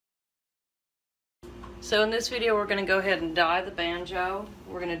So in this video we're going to go ahead and dye the banjo.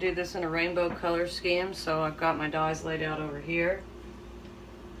 We're going to do this in a rainbow color scheme, so I've got my dyes laid out over here.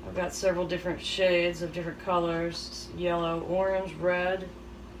 I've got several different shades of different colors: yellow, orange, red,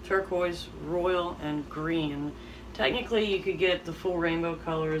 turquoise, royal, and green. Technically you could get the full rainbow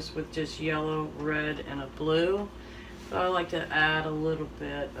colors with just yellow, red, and a blue, but I like to add a little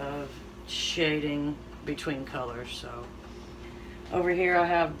bit of shading between colors. So over here I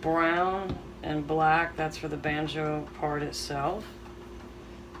have brown and black. That's for the banjo part itself.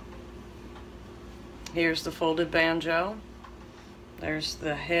 Here's the folded banjo. There's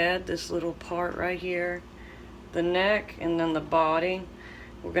the head, this little part right here, the neck, and then the body.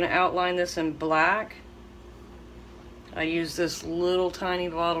 We're going to outline this in black. I use this little tiny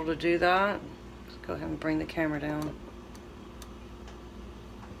bottle to do that. Let's go ahead and bring the camera down.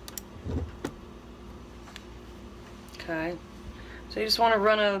 Okay, so you just want to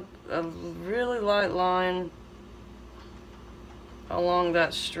run a really light line along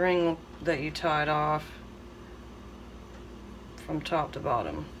that string that you tied off from top to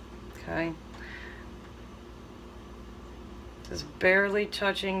bottom. Okay, just barely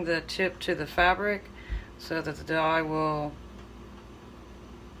touching the tip to the fabric so that the dye will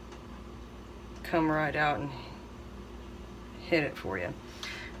come right out and hit it for you.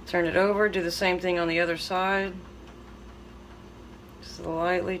 Turn it over, do the same thing on the other side. Just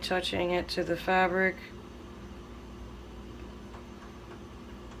lightly touching it to the fabric.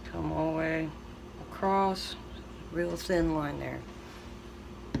 Come all the way across. Real thin line there.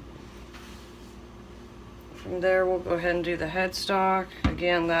 From there we'll go ahead and do the headstock.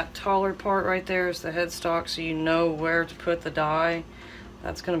 Again, that taller part right there is the headstock, so you know where to put the dye.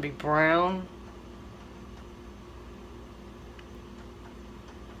 That's going to be brown.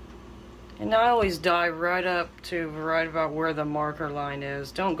 And I always dye right up to right about where the marker line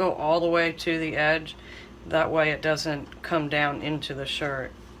is. Don't go all the way to the edge. That way it doesn't come down into the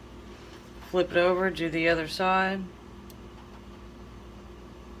shirt. Flip it over, do the other side.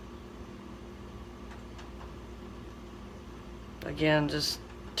 Again, just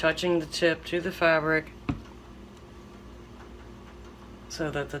touching the tip to the fabric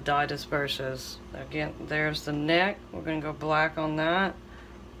so that the dye disperses. Again, there's the neck. We're going to go black on that.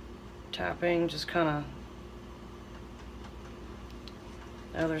 Tapping, just kind of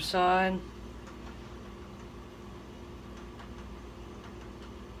other side.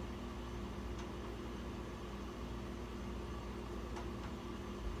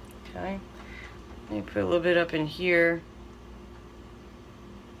 Okay, let me put a little bit up in here.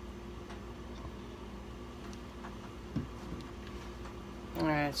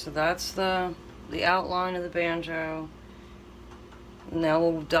 Alright, so that's the outline of the banjo. Now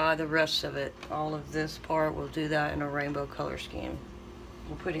we'll dye the rest of it. All of this part, we'll do that in a rainbow color scheme.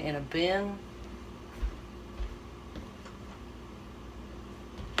 We'll put it in a bin.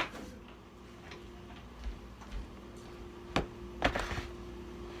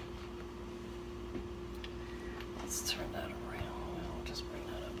 Let's turn that around. I'll just bring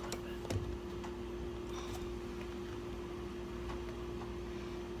that up a little bit.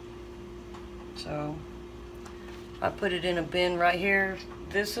 So I put it in a bin right here.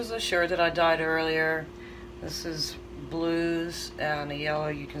 This is a shirt that I dyed earlier. This is blues and a yellow.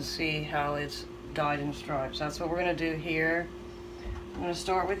 You can see how it's dyed in stripes. That's what we're going to do here. I'm going to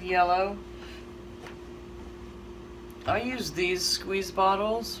start with yellow. I use these squeeze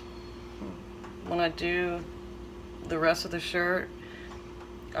bottles when I do the rest of the shirt.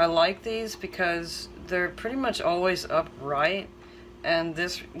 I like these because they're pretty much always upright. And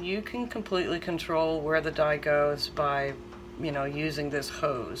this, you can completely control where the dye goes by, using this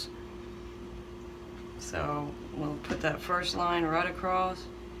hose. So we'll put that first line right across.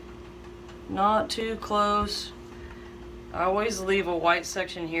 Not too close. I always leave a white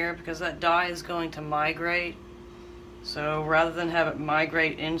section here because that dye is going to migrate. So rather than have it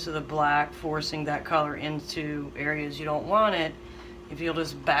migrate into the black, forcing that color into areas you don't want it, if you'll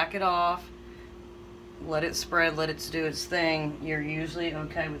just back it off, let it spread, let it do its thing, you're usually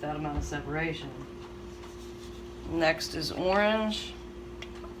okay with that amount of separation. Next is orange.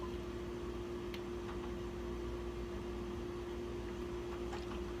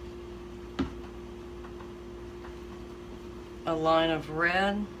 A line of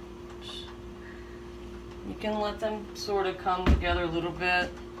red. You can let them sort of come together a little bit.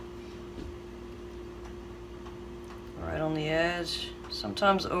 Right on the edge.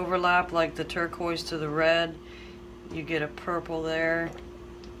 Sometimes overlap, like the turquoise to the red. You get a purple there.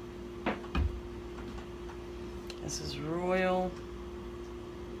 This is royal.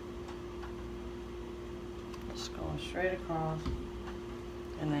 Just going straight across.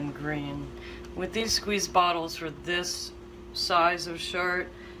 And then green. With these squeeze bottles for this size of shirt,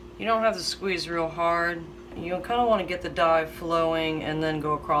 you don't have to squeeze real hard. You kind of want to get the dye flowing and then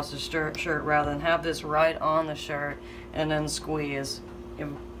go across the shirt rather than have this right on the shirt and then squeeze.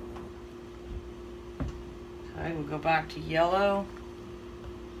 Okay, we'll go back to yellow.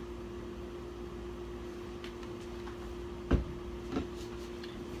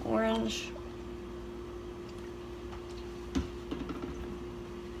 Orange.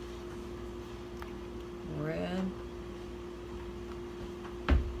 Red.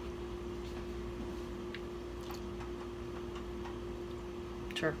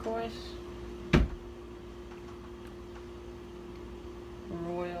 Turquoise.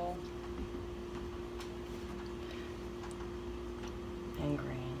 Royal. And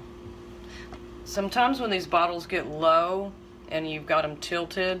green. Sometimes when these bottles get low and you've got them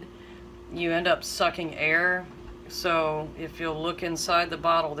tilted, you end up sucking air. So if you'll look inside the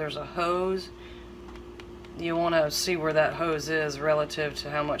bottle, there's a hose. You want to see where that hose is relative to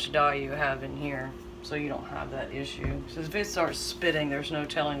how much dye you have in here, so you don't have that issue. So if it starts spitting, there's no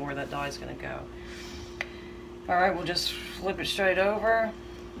telling where that dye is going to go. Alright, we'll just flip it straight over.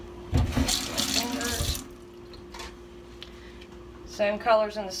 Fingers. Same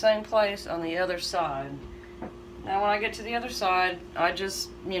colors in the same place on the other side. Now when I get to the other side, I just,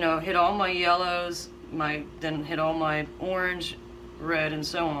 hit all my yellows, then hit all my orange, red, and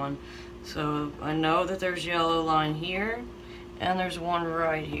so on. So I know that there's yellow line here, and there's one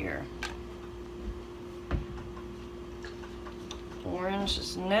right here. Orange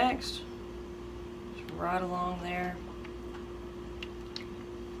is next. It's right along there.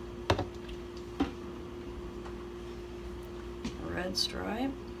 Red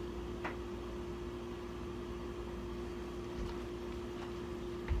stripe.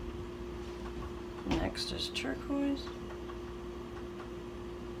 Next is turquoise.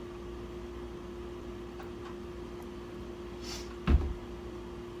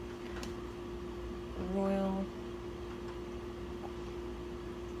 Royal.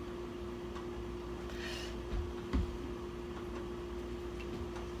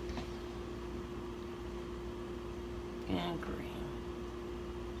 And green.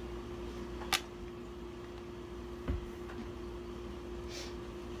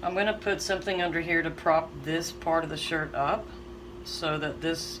 I'm going to put something under here to prop this part of the shirt up so that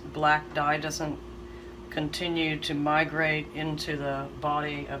this black dye doesn't continue to migrate into the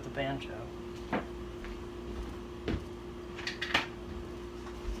body of the banjo.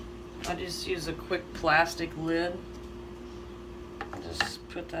 I just use a quick plastic lid. Just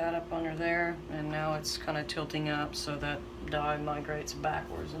put that up under there, and now it's kind of tilting up so that dye migrates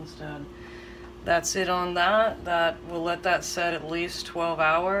backwards instead. That's it on that. We'll let that set at least 12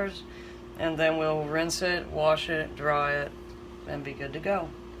 hours, and then we'll rinse it, wash it, dry it, and be good to go.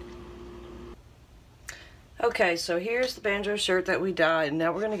 Okay, so here's the banjo shirt that we dyed.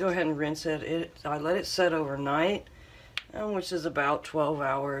 Now we're going to go ahead and rinse it. I let it set overnight, which is about 12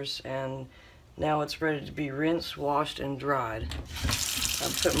 hours, and now it's ready to be rinsed, washed, and dried.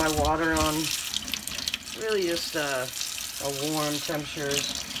 I put my water on really just a warm temperature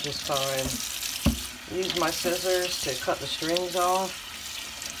is just fine. Use my scissors to cut the strings off.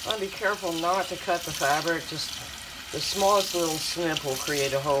 I want to be careful not to cut the fabric. Just the smallest little snip will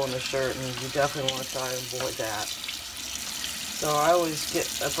create a hole in the shirt, and you definitely want to try to avoid that. So I always get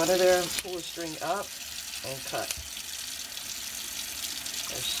up under there, pull the string up, and cut.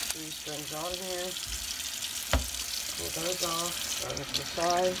 There's 3 strings on here. Pull those off, right to the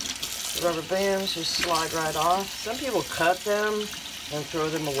side. The rubber bands just slide right off. Some people cut them and throw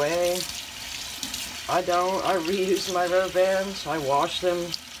them away. I don't. I reuse my rubber bands. I wash them.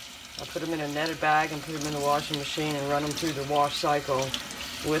 I put them in a netted bag and put them in the washing machine and run them through the wash cycle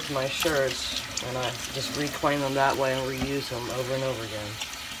with my shirts. And I just reclaim them that way and reuse them over and over again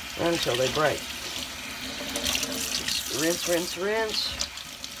until they break. Just rinse, rinse, rinse.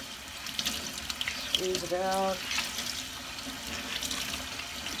 Squeeze it out.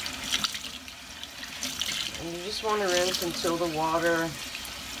 And you just want to rinse until the water,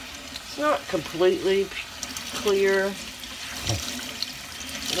 it's not completely clear,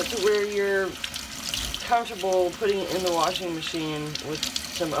 but to where you're comfortable putting it in the washing machine with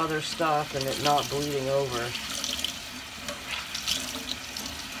some other stuff and it not bleeding over.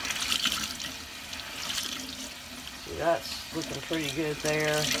 See, that's looking pretty good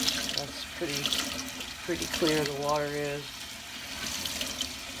there. That's pretty clear the water is.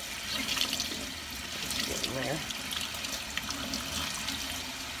 It's getting there.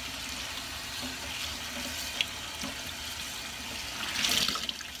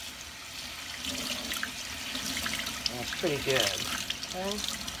 That's pretty good. Okay.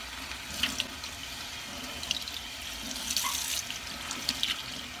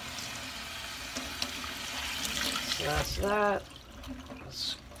 So that's that.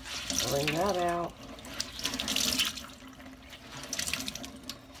 Let's bring that out.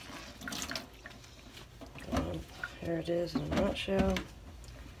 Here it is in a nutshell.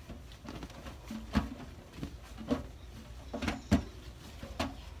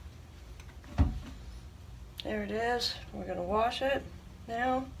 There it is. We're going to wash it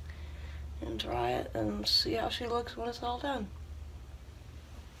now and dry it and see how she looks when it's all done.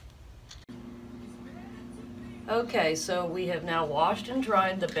 Okay, so we have now washed and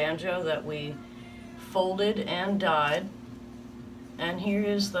dried the banjo that we folded and dyed, and here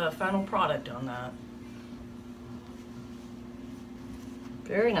is the final product on that.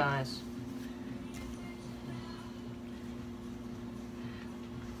 Very nice.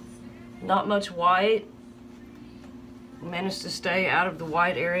 Not much white. Managed to stay out of the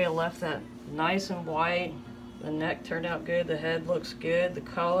white area, left that nice and white. The neck turned out good, the head looks good, the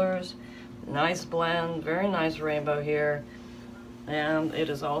colors, nice blend, very nice rainbow here. And it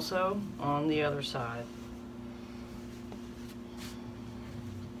is also on the other side.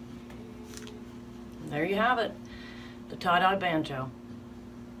 And there you have it, the tie-dye banjo.